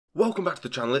Welcome back to the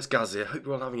channel, it's Gaz here. Hope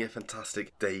you're all having a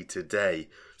fantastic day today.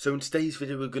 So in today's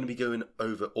video we're going to be going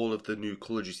over all of the new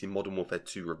Call of Duty Modern Warfare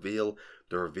 2 reveal,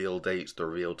 the reveal dates, the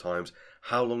reveal times,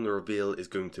 how long the reveal is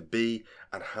going to be,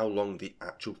 and how long the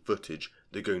actual footage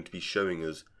they're going to be showing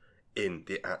us in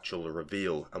the actual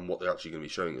reveal, and what they're actually going to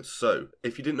be showing us. So,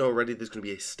 if you didn't know already, there's going to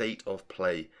be a state of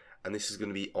play, and this is going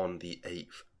to be on the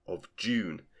 8th of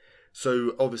June.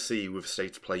 So obviously with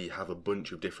State of Play you have a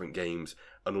bunch of different games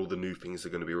and all the new things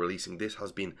they're going to be releasing. This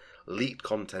has been leaked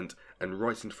content, and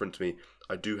right in front of me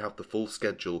I do have the full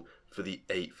schedule for the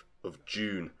 8th of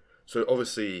June. So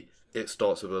obviously it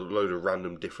starts with a load of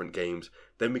random different games.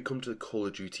 Then we come to the Call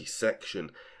of Duty section,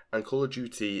 and Call of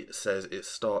Duty says it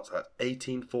starts at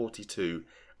 1842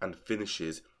 and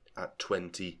finishes at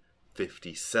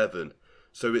 2057.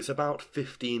 So it's about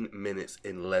 15 minutes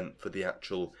in length for the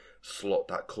actual slot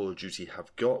that Call of Duty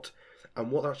have got.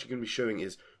 And what they're actually going to be showing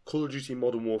is Call of Duty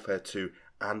Modern Warfare 2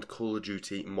 and Call of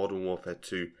Duty Modern Warfare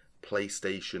 2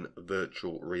 PlayStation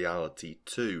Virtual Reality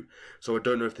 2. So I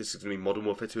don't know if this is going to be Modern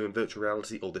Warfare 2 in Virtual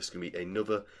Reality or this is going to be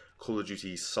another Call of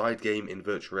Duty side game in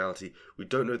Virtual Reality. We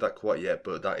don't know that quite yet,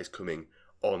 but that is coming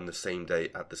on the same day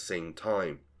at the same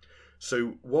time.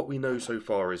 So what we know so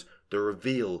far is the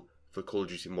reveal for Call of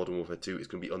Duty Modern Warfare 2 is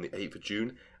going to be on the 8th of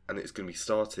June, and it's going to be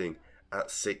starting at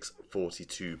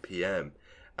 6:42 PM.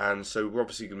 And so we're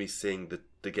obviously going to be seeing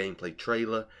the gameplay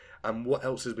trailer, and what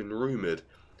else has been rumoured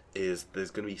is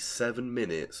there's going to be 7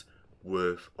 minutes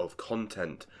worth of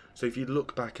content. So if you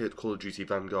look back at Call of Duty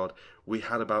Vanguard, we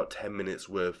had about 10 minutes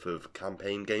worth of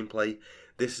campaign gameplay.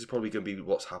 This is probably going to be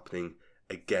what's happening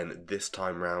again this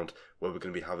time round, where we're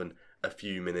going to be having a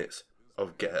few minutes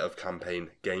of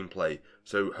campaign gameplay.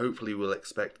 So hopefully we'll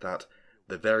expect that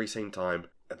the very same time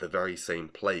at the very same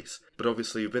place. But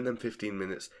obviously within them 15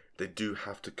 minutes they do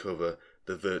have to cover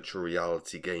the virtual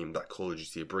reality game that Call of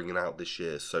Duty are bringing out this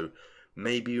year. So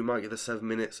maybe we might get the 7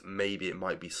 minutes, maybe it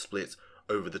might be split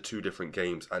over the two different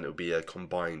games and it'll be a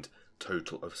combined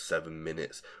total of 7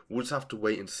 minutes. We'll just have to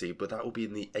wait and see, but that will be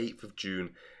in the 8th of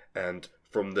June, and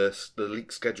from the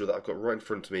leak schedule that I've got right in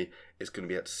front of me, it's going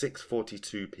to be at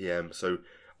 6:42 PM. So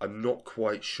I'm not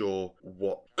quite sure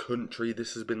what country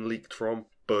this has been leaked from,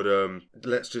 but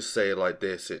let's just say it like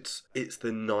this: it's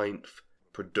the 9th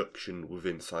production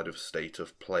within inside of State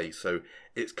of Play, so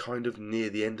it's kind of near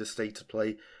the end of State of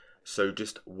Play. So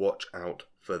just watch out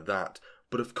for that.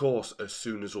 But of course, as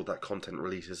soon as all that content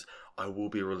releases, I will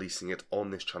be releasing it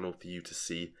on this channel for you to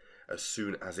see as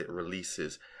soon as it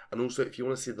releases. And also, if you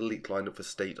want to see the leaked lineup for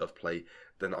State of Play,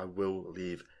 then I will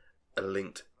leave a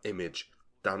linked image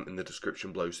down in the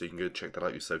description below, so you can go check that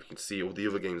out yourself. You can see all the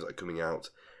other games that are coming out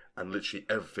and literally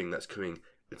everything that's coming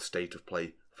in State of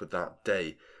Play for that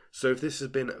day. So if this has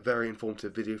been a very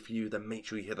informative video for you, then make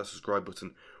sure you hit that subscribe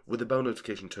button with the bell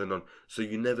notification turned on so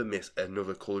you never miss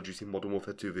another Call of Duty Modern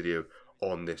Warfare 2 video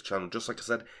on this channel. Just like I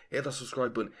said, hit that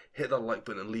subscribe button, hit that like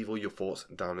button, and leave all your thoughts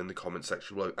down in the comment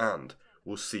section below. And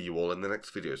we'll see you all in the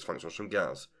next videos. Thanks for watching,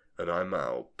 Gaz, and I'm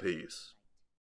out. Peace.